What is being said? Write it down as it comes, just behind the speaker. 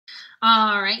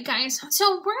All right, guys. So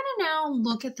we're going to now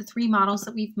look at the three models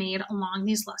that we've made along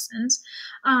these lessons.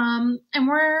 And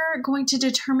we're going to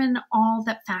determine all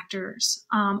the factors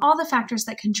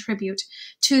that contribute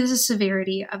to the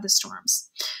severity of the storms.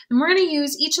 And we're going to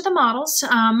use each of the models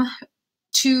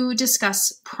to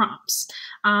discuss prompts.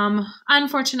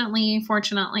 Unfortunately,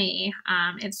 fortunately,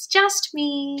 it's just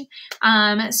me.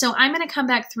 So I'm going to come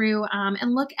back through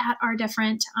and look at our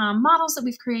different models that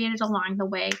we've created along the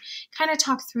way, kind of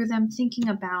talk through them, thinking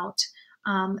about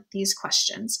these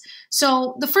questions.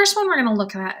 So the first one we're going to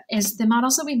look at is the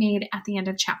models that we made at the end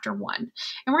of chapter 1.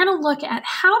 And we're going to look at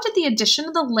how did the addition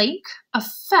of the lake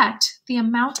affect the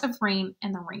amount of rain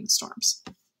in the rainstorms.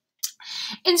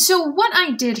 And so what I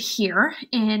did here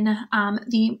in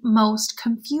the most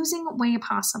confusing way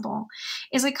possible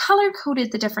is I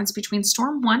color-coded the difference between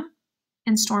Storm 1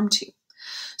 and Storm 2.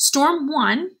 Storm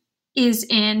 1 is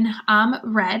in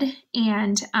red,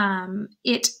 and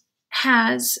it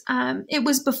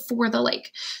was before the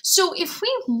lake. So if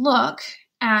we look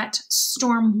at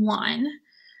Storm 1,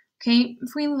 okay,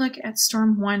 if we look at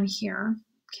Storm 1 here,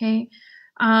 okay,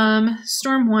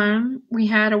 Storm 1, we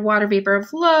had a water vapor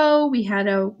of low, we had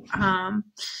a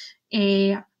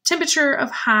temperature of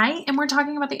high, and we're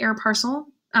talking about the air parcel.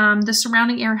 The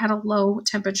surrounding air had a low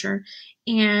temperature,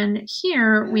 and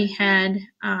here we had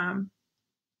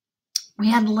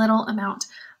little amount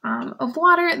of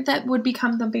water that would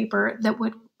become the vapor that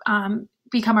would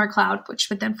become our cloud,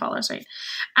 which would then fall as rain.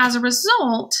 As a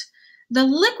result, the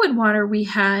liquid water we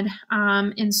had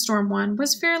in Storm 1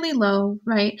 was fairly low,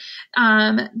 right?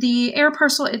 The air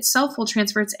parcel itself will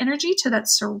transfer its energy to that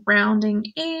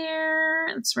surrounding air.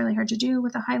 It's really hard to do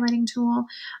with a highlighting tool.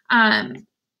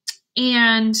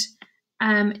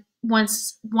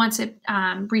 Once it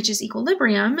reaches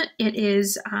equilibrium, it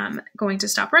is going to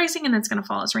stop rising, and it's going to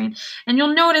fall as rain. And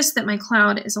you'll notice that my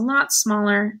cloud is a lot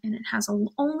smaller, and it has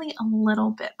only a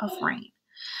little bit of rain.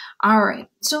 All right,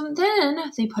 so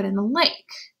then they put in the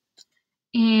lake.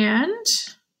 And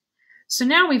so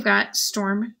now we've got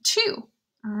Storm 2,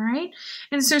 all right?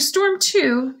 And so Storm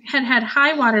 2 had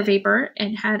high water vapor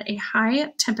and had a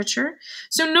high temperature.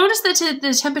 So notice that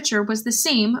the temperature was the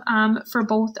same for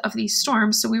both of these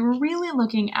storms. So we were really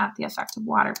looking at the effect of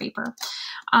water vapor.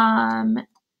 And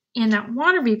that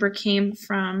water vapor came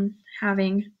from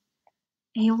having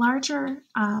a larger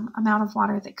amount of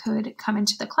water that could come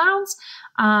into the clouds.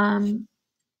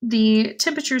 The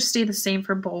temperatures stay the same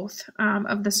for both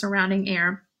of the surrounding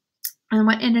air. And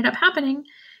what ended up happening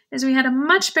is we had a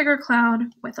much bigger cloud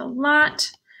with a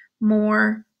lot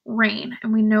more rain.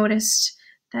 And we noticed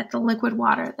that the liquid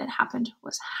water that happened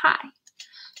was high.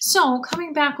 So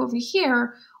coming back over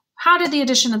here, how did the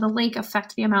addition of the lake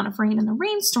affect the amount of rain in the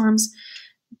rainstorms?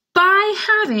 By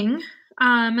having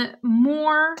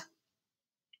more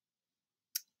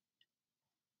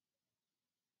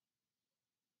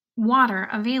water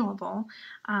available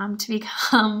to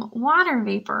become water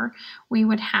vapor, we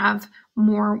would have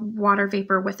more water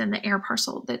vapor within the air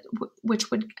parcel, which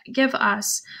would give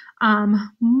us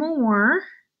more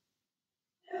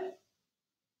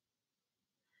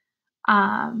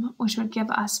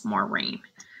rain.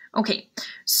 Okay,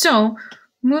 so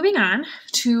moving on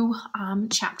to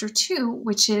chapter 2,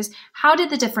 which is how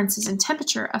did the differences in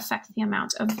temperature affect the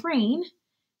amount of rain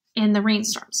in the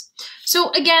rainstorms?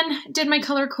 So again, did my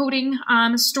color coding.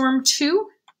 Storm 2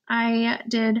 I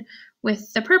did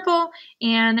with the purple,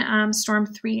 and Storm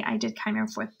 3 I did kind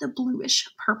of with the bluish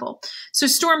purple. So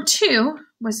Storm 2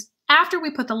 was after we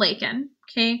put the lake in,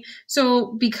 okay?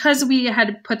 So because we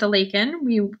had put the lake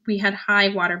in, we had high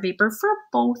water vapor for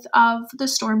both of the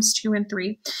Storms 2 and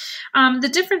 3. The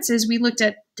difference is we looked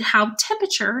at how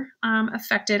temperature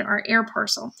affected our air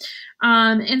parcel.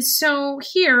 And so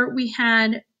here we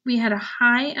had a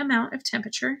high amount of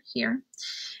temperature here,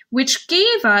 which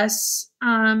gave us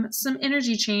some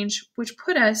energy change, which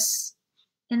put us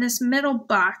in this middle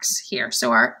box here.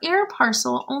 So our air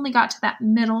parcel only got to that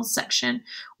middle section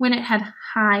when it had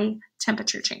high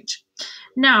temperature change.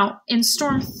 Now, in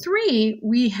Storm 3,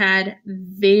 we had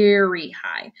very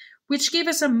high, which gave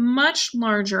us a much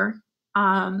larger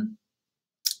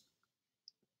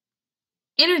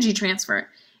energy transfer.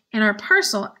 And our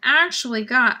parcel actually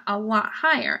got a lot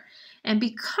higher. And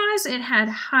because it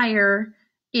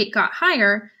got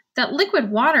higher, that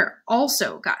liquid water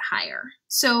also got higher.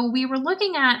 So we were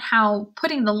looking at how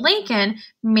putting the lake in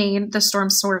made the storm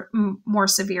more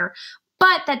severe,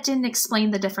 but that didn't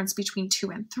explain the difference between 2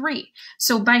 and 3.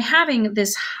 So by having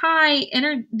this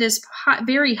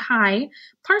very high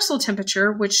parcel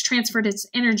temperature, which transferred its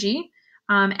energy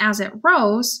as it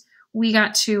rose, we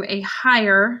got to a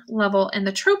higher level in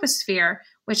the troposphere,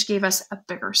 which gave us a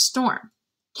bigger storm.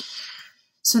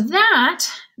 So that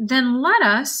then led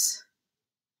us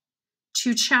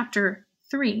to chapter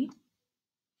 3.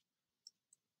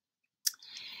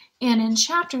 And in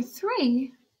chapter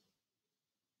 3,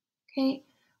 okay,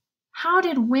 how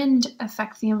did wind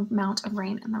affect the amount of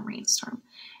rain in the rainstorm?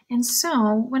 And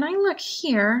so when I look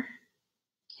here,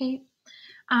 okay,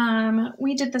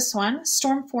 we did this one.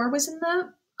 Storm 4 was in the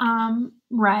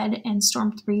red and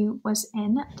storm 3 was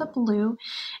in the blue.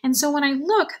 And so when I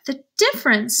look, the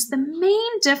difference, the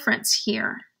main difference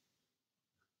here,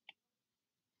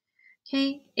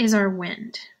 okay, is our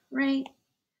wind, right?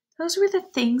 Those were the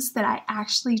things that I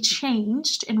actually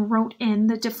changed and wrote in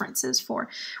the differences for.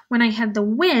 When I had the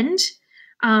wind,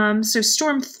 so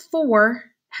storm 4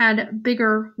 had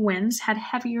bigger winds, had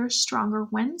heavier, stronger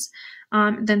winds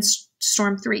than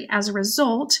storm 3. As a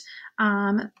result,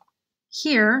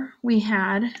 here we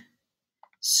had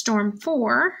storm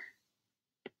 4,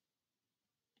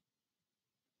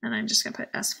 and I'm just going to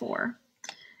put S4.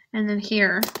 And then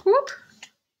here, whoop,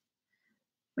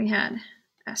 we had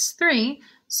S3.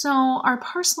 So our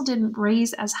parcel didn't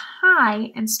raise as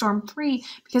high in storm 3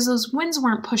 because those winds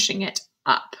weren't pushing it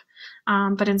up.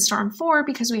 But in storm 4,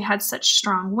 because we had such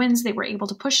strong winds, they were able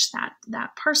to push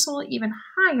that parcel even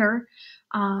higher,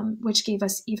 which gave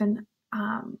us even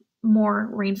more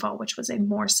rainfall, which was a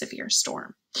more severe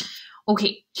storm.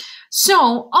 Okay,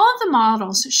 so all of the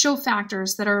models show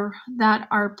factors that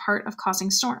are part of causing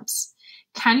storms.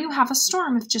 Can you have a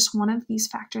storm if just one of these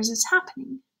factors is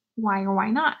happening? Why or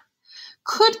why not?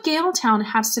 Could Galetown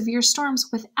have severe storms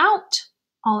without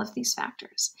all of these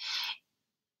factors?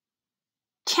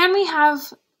 Can we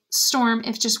have storm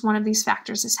if just one of these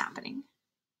factors is happening?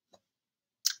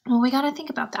 Well, we got to think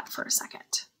about that for a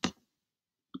second.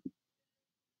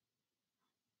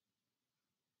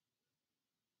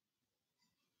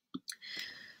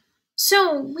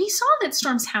 So we saw that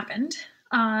storms happened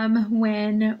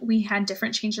when we had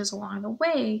different changes along the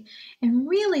way. And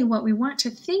really what we want to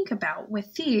think about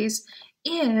with these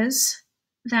is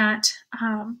that,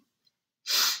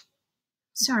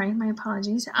 sorry, my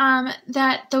apologies,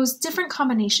 that those different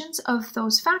combinations of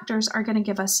those factors are going to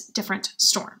give us different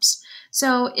storms.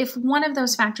 So if one of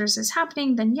those factors is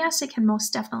happening, then yes, it can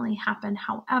most definitely happen.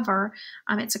 However,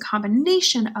 it's a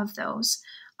combination of those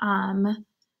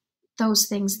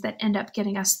things that end up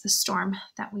getting us the storm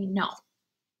that we know.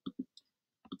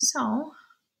 So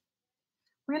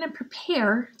we're going to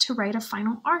prepare to write a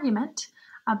final argument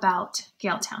about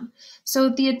Galetown. So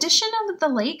the addition of the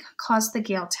lake caused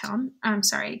Galetown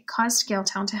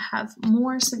to have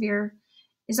more severe,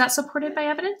 is that supported by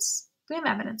evidence? We have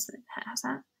evidence that it has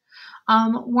that.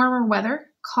 Warmer weather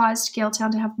caused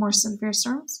Galetown to have more severe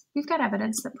storms. We've got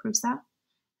evidence that proves that.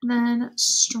 And then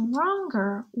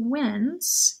stronger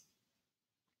winds,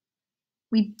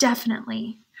 we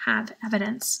definitely have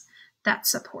evidence that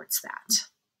supports that.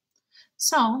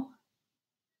 So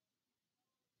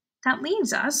that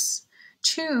leads us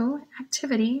to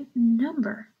activity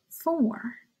number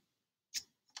 4,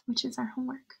 which is our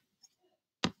homework.